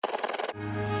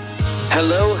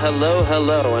Hello, hello,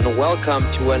 hello, and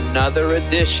welcome to another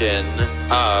edition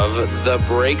of The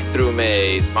Breakthrough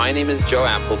Maze. My name is Joe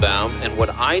Applebaum, and what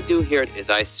I do here is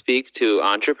I speak to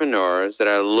entrepreneurs that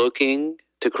are looking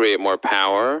to create more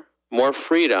power, more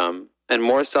freedom, and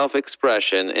more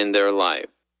self-expression in their life.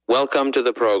 Welcome to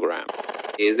the program.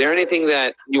 Is there anything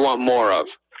that you want more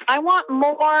of? I want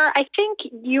more. I think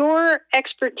your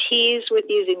expertise with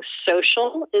using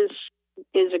social is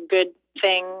a good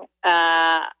thing.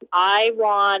 I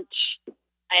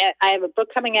have a book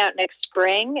coming out next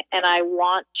spring, and I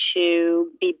want to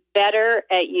be better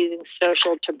at using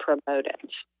social to promote it.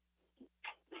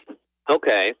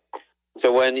 Okay.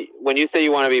 So when you say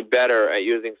you want to be better at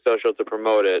using social to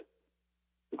promote it,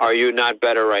 are you not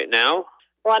better right now?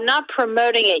 Well, I'm not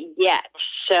promoting it yet,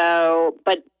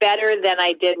 but better than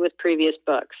I did with previous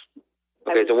books.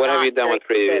 Okay, so what have you done with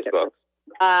previous books?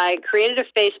 I created a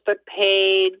Facebook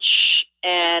page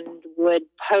and would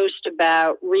post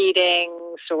about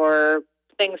readings or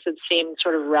things that seemed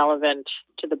sort of relevant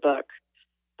to the book.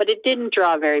 But it didn't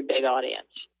draw a very big audience.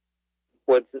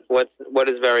 What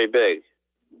is very big?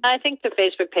 I think the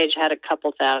Facebook page had a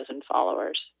couple thousand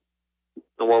followers.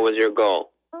 And what was your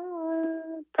goal?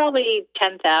 Probably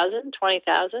 10,000,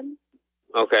 20,000.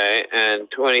 Okay, and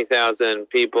 20,000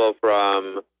 people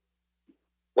from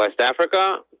West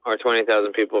Africa, or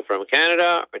 20,000 people from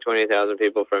Canada, or 20,000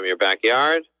 people from your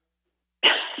backyard?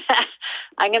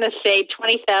 I'm going to say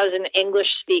 20,000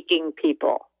 English-speaking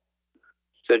people.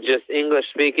 So just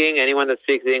English-speaking? Anyone that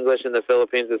speaks English in the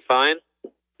Philippines is fine?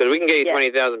 Because we can get you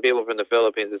 20,000 people from the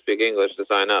Philippines that speak English to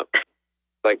sign up.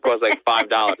 Costs like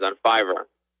 $5 on Fiverr.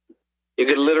 You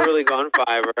could literally go on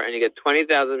Fiverr and you get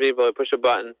 20,000 people who push a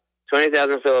button,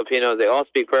 20,000 Filipinos, they all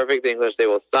speak perfect English. They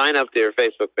will sign up to your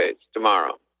Facebook page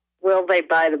tomorrow. Will they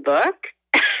buy the book?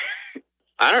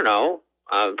 I don't know.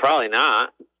 Probably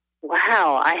not.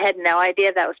 Wow, I had no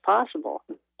idea that was possible.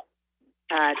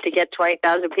 To get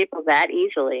 20,000 people that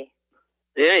easily.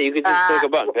 Yeah, you could just click a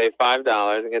button, pay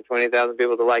 $5, and get 20,000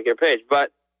 people to like your page.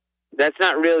 But that's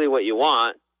not really what you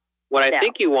want. What I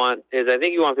think you want is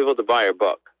people to buy your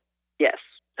book. Yes.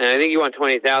 And I think you want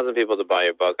 20,000 people to buy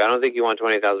your book. I don't think you want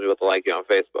 20,000 people to like you on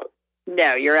Facebook.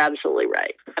 No, you're absolutely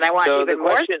right. And I want even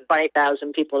more than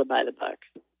 20,000 people to buy the book.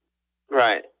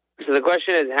 Right. So the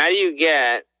question is, how do you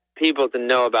get people to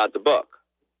know about the book?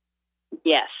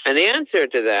 Yes. And the answer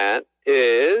to that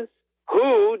is,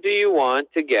 who do you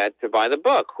want to get to buy the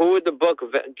book? Who would the book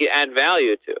add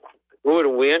value to? Who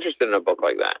would be interested in a book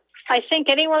like that? I think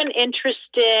anyone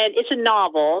interested, it's a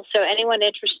novel, so anyone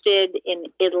interested in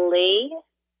Italy.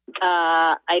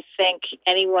 I think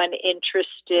anyone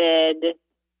interested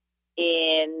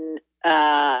in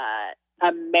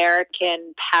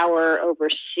American power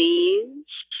overseas.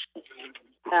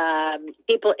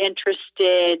 People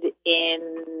interested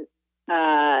in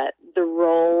the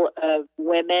role of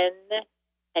women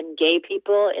and gay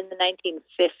people in the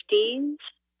 1950s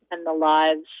and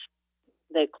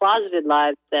the closeted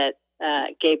lives that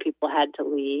gay people had to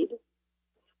lead.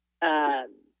 I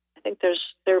think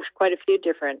there's quite a few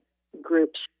different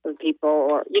groups of people,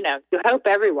 or you hope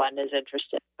everyone is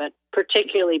interested, but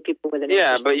particularly people with an interest.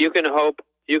 Yeah, but you can hope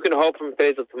from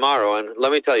today till tomorrow, and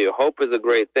let me tell you, hope is a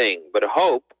great thing, but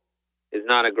hope is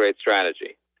not a great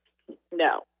strategy.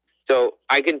 No. So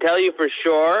I can tell you for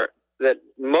sure that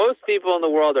most people in the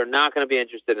world are not going to be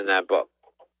interested in that book.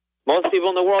 Most people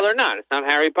in the world are not. It's not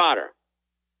Harry Potter.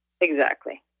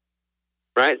 Exactly.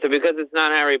 Right? So because it's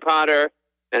not Harry Potter,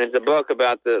 and it's a book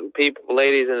about the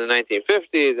ladies in the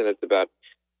 1950s, and it's about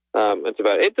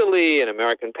Italy and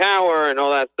American power and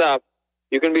all that stuff,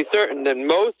 you can be certain that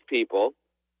most people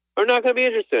are not going to be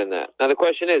interested in that. Now the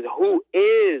question is, who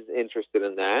is interested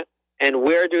in that, and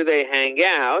where do they hang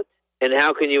out, and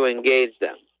how can you engage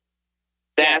them?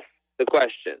 That's the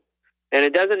question. And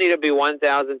it doesn't need to be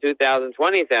 1,000, 2,000,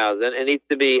 20,000. It needs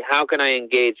to be, how can I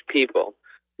engage people?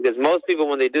 Because most people,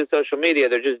 when they do social media,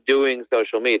 they're just doing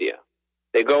social media.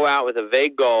 They go out with a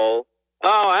vague goal.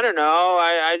 Oh, I don't know.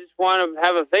 I just want to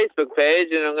have a Facebook page,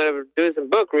 and I'm going to do some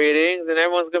book readings, and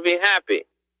everyone's going to be happy.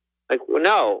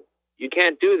 No, you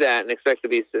can't do that and expect to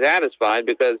be satisfied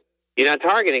because you're not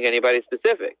targeting anybody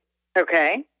specific.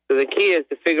 Okay. So the key is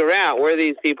to figure out where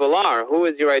these people are. Who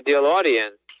is your ideal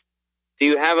audience? Do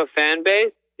you have a fan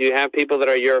base? Do you have people that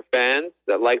are your fans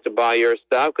that like to buy your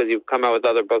stuff because you've come out with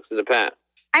other books in the past?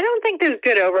 I don't think there's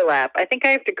good overlap. I think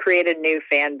I have to create a new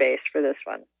fan base for this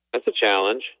one. That's a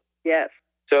challenge. Yes.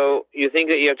 So you think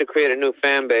that you have to create a new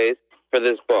fan base for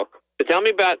this book. So tell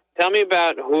me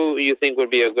about who you think would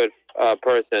be a good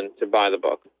person to buy the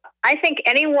book. I think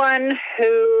anyone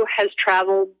who has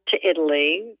traveled to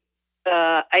Italy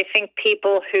I think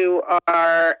people who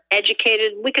are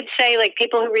educated, we could say like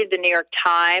people who read the New York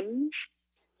Times.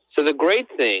 So the great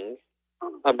thing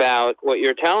about what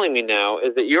you're telling me now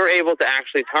is that you're able to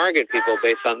actually target people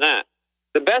based on that.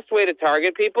 The best way to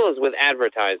target people is with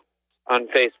advertising on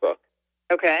Facebook.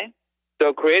 Okay.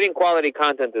 So creating quality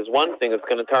content is one thing that's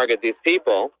going to target these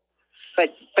people. But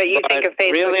you think a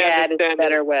Facebook really ad is a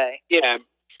better way? Yeah,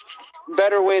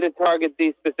 better way to target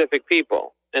these specific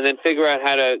people, and then figure out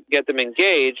how to get them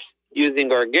engaged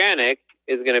using organic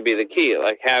is going to be the key.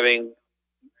 Like having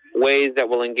ways that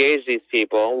will engage these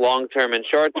people, long-term and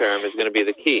short-term, is going to be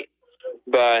the key.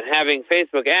 But having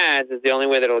Facebook ads is the only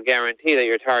way that will guarantee that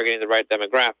you're targeting the right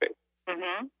demographic.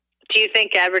 Mm-hmm. Do you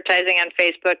think advertising on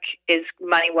Facebook is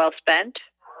money well spent?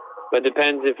 But it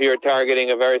depends if you're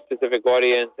targeting a very specific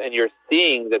audience and you're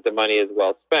seeing that the money is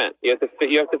well spent. You have to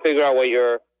figure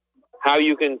out how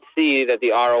you can see that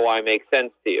the ROI makes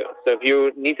sense to you. So if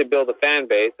you need to build a fan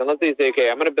base, and let's say you say,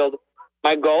 okay,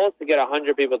 my goal is to get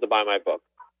 100 people to buy my book,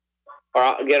 or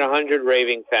I'll get 100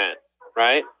 raving fans,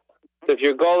 right? So if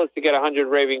your goal is to get 100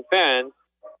 raving fans,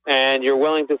 and you're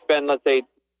willing to spend, let's say,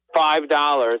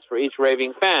 $5 for each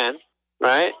raving fan,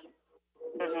 right?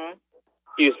 Mm-hmm.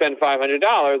 You spend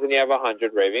 $500 and you have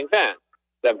 100 raving fans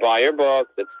that buy your book,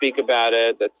 that speak about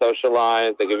it, that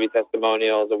socialize, that give you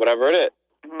testimonials, or whatever it is.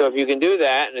 Mm-hmm. So if you can do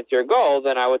that and it's your goal,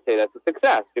 then I would say that's a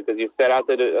success, because you set out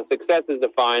to do. A success is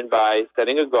defined by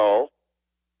setting a goal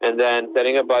and then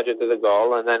setting a budget to the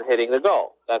goal and then hitting the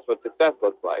goal. That's what success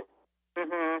looks like.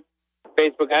 Mm-hmm.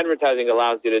 Facebook advertising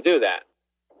allows you to do that.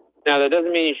 Now, that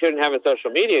doesn't mean you shouldn't have a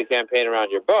social media campaign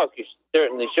around your book. You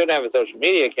certainly should have a social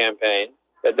media campaign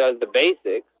that does the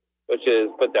basics, which is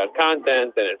puts out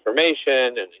content and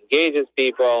information and engages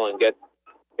people and gets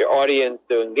your audience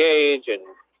to engage. And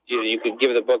you could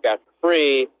give the book out for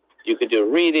free. You could do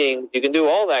readings. You can do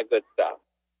all that good stuff.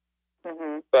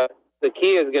 Mm-hmm. But the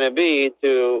key is going to be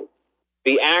to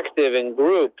be active in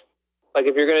groups. Like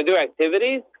if you're going to do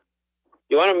activities,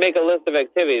 you want to make a list of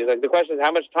activities. Like the question is,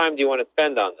 how much time do you want to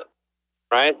spend on them?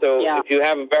 Right? So if you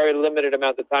have a very limited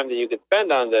amount of time that you could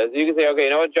spend on this, you can say, okay, you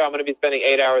know what, Joe, I'm going to be spending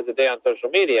 8 hours a day on social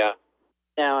media.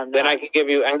 No, then I can give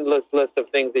you endless list of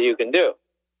things that you can do.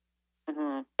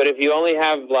 Mm-hmm. But if you only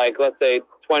have, like, let's say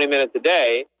 20 minutes a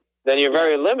day, then you're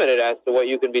very limited as to what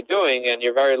you can be doing, and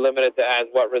you're very limited as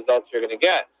what results you're going to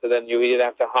get. So then you either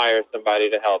have to hire somebody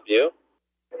to help you,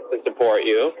 to support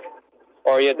you,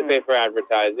 or you have to pay for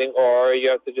advertising, or you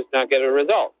have to just not get a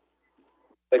result.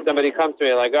 Like somebody comes to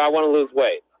me like, oh, I want to lose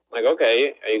weight. I'm like,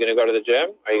 okay, are you going to go to the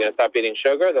gym? Are you going to stop eating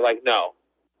sugar? They're like, no.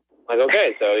 I'm like,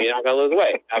 okay, so you're not going to lose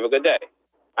weight. Have a good day.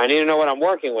 I need to know what I'm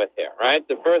working with here, right?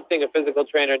 The first thing a physical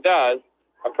trainer does,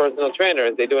 a personal trainer,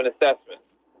 is they do an assessment.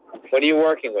 What are you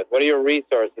working with? What are your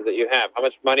resources that you have? How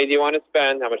much money do you want to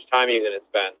spend? How much time are you going to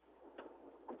spend?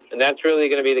 And that's really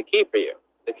going to be the key for you.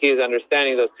 The key is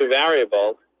understanding those two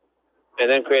variables and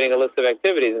then creating a list of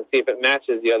activities and see if it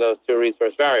matches those two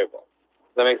resource variables.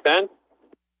 Does that make sense?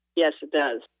 Yes, it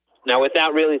does. Now,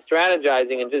 without really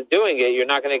strategizing and just doing it, you're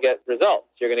not going to get results.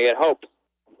 You're going to get hopes,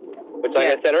 which, like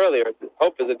I said earlier,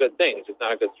 hope is a good thing. It's just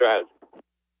not a good strategy.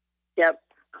 Yep.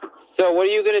 So what are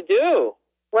you going to do?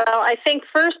 Well, I think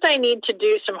first I need to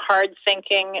do some hard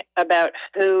thinking about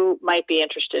who might be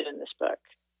interested in this book.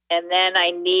 And then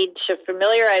I need to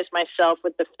familiarize myself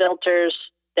with the filters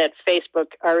that Facebook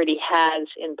already has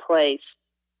in place,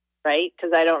 right?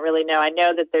 Because I don't really know. I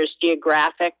know that there's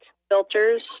geographic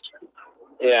filters.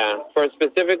 Yeah. For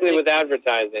specifically with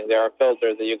advertising, there are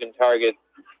filters that you can target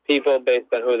people based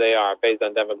on who they are, based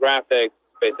on demographics,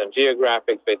 based on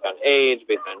geographics, based on age,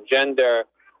 based on gender,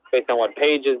 based on what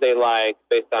pages they like,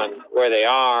 based on where they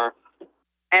are.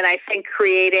 And I think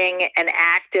creating an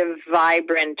active,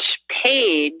 vibrant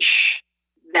page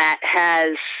that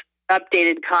has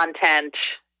updated content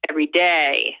every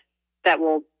day that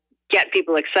will get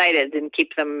people excited and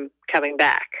keep them coming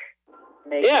back.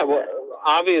 Yeah, well,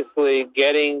 obviously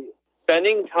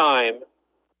spending time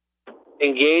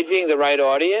engaging the right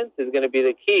audience is going to be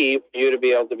the key for you to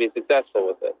be able to be successful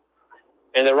with it.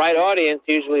 And the right audience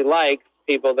usually likes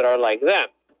people that are like them.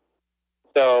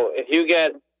 So if you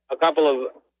get a couple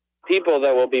of people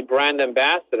that will be brand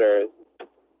ambassadors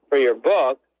for your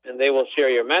book and they will share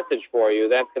your message for you,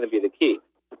 that's going to be the key.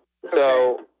 Okay.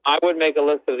 So I would make a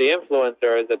list of the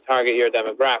influencers that target your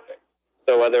demographic.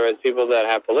 So whether it's people that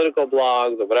have political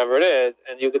blogs or whatever it is,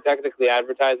 and you could technically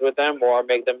advertise with them or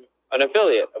make them an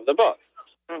affiliate of the book.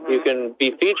 Mm-hmm. You can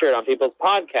be featured on people's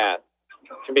podcasts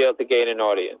to be able to gain an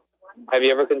audience. Have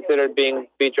you ever considered being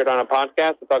featured on a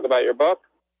podcast to talk about your book?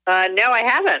 No, I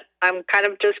haven't. I'm kind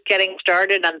of just getting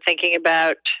started on thinking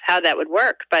about how that would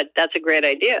work, but that's a great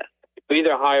idea. You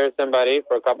either hire somebody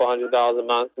for a couple $100 a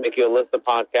month to make you a list of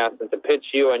podcasts and to pitch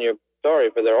you and your story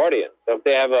for their audience. So if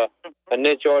they have a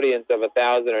niche audience of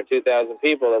 1,000 or 2,000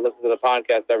 people that listen to the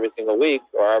podcast every single week,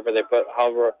 or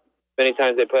however many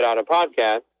times they put out a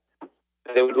podcast,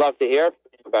 and they would love to hear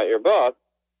about your book,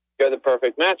 you're the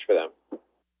perfect match for them.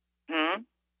 Mm-hmm.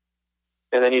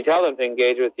 And then you tell them to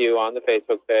engage with you on the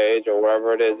Facebook page or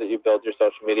wherever it is that you build your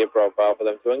social media profile for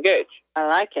them to engage. I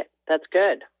like it. That's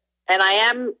good. And I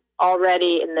am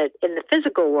already in the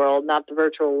physical world, not the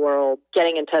virtual world,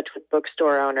 getting in touch with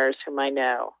bookstore owners whom I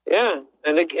know. Yeah,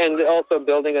 and also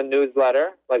building a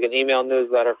newsletter, like an email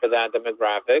newsletter for that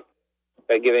demographic,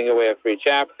 by giving away a free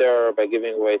chapter or by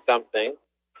giving away something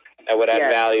that would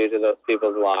add value to those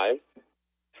people's lives.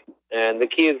 And the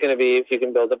key is going to be if you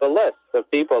can build up a list of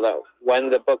people that when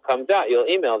the book comes out, you'll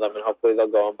email them and hopefully they'll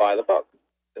go and buy the book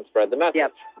and spread the message.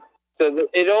 Yep. So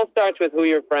it all starts with who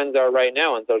your friends are right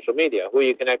now on social media, who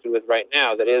you connected with right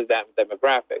now that is that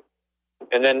demographic.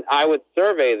 And then I would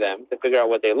survey them to figure out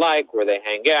what they like, where they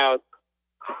hang out,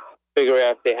 figure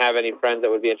out if they have any friends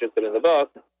that would be interested in the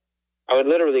book. I would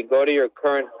literally go to your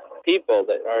current people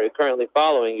that are currently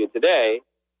following you today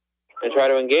and try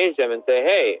to engage them and say,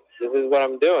 hey, this is what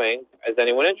I'm doing. Is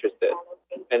anyone interested?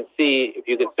 And see if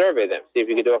you could survey them. See if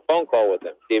you could do a phone call with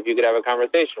them. See if you could have a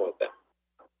conversation with them.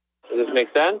 Does this make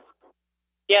sense?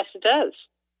 Yes, it does.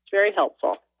 It's very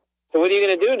helpful. So what are you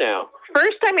going to do now?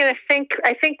 First, I'm going to think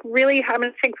really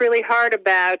hard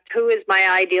about who is my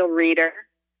ideal reader.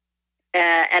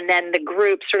 And then the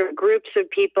groups of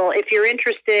people. If you're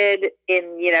interested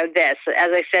in, this, as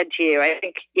I said to you, I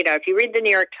think, if you read the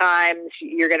New York Times,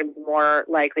 you're going to be more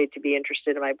likely to be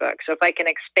interested in my book. So if I can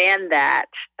expand that,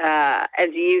 as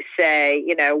you say,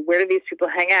 where do these people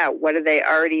hang out? What do they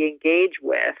already engage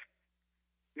with?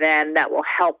 Then that will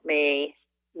help me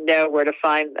know where to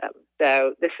find them.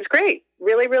 So this is great.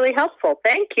 Really, really helpful.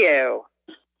 Thank you.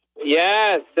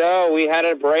 Yeah, so we had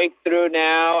a breakthrough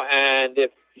now, and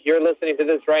if you're listening to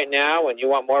this right now and you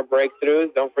want more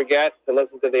breakthroughs, don't forget to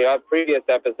listen to the previous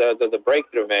episodes of the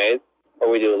Breakthrough Maze, where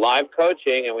we do live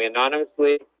coaching and we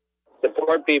anonymously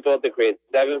support people to create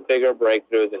 7-figure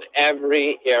breakthroughs in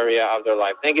every area of their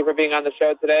life. Thank you for being on the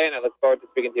show today, and I look forward to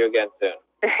speaking to you again soon.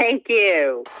 Thank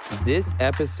you. This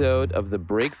episode of The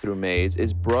Breakthrough Maze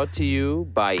is brought to you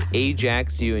by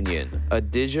Ajax Union, a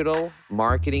digital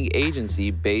marketing agency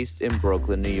based in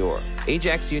Brooklyn, New York.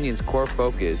 Ajax Union's core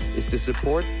focus is to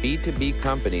support B2B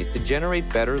companies to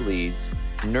generate better leads,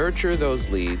 nurture those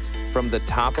leads from the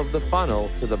top of the funnel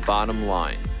to the bottom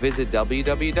line. Visit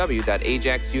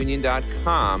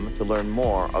www.ajaxunion.com to learn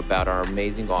more about our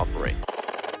amazing offering.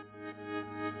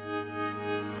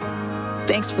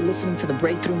 Thanks for listening to The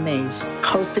Breakthrough Maze,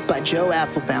 hosted by Joe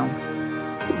Apfelbaum.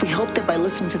 We hope that by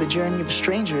listening to the journey of a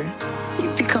stranger,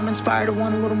 you've become inspired to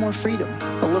want a little more freedom,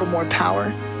 a little more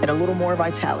power, and a little more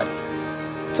vitality.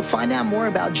 To find out more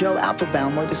about Joe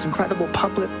Apfelbaum or this incredible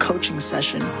public coaching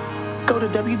session, go to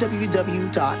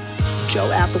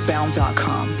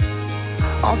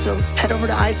www.joeapfelbaum.com. Also, head over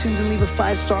to iTunes and leave a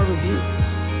 5-star review.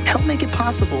 Help make it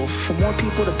possible for more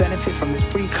people to benefit from this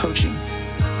free coaching.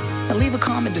 And leave a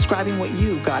comment describing what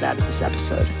you got out of this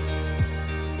episode.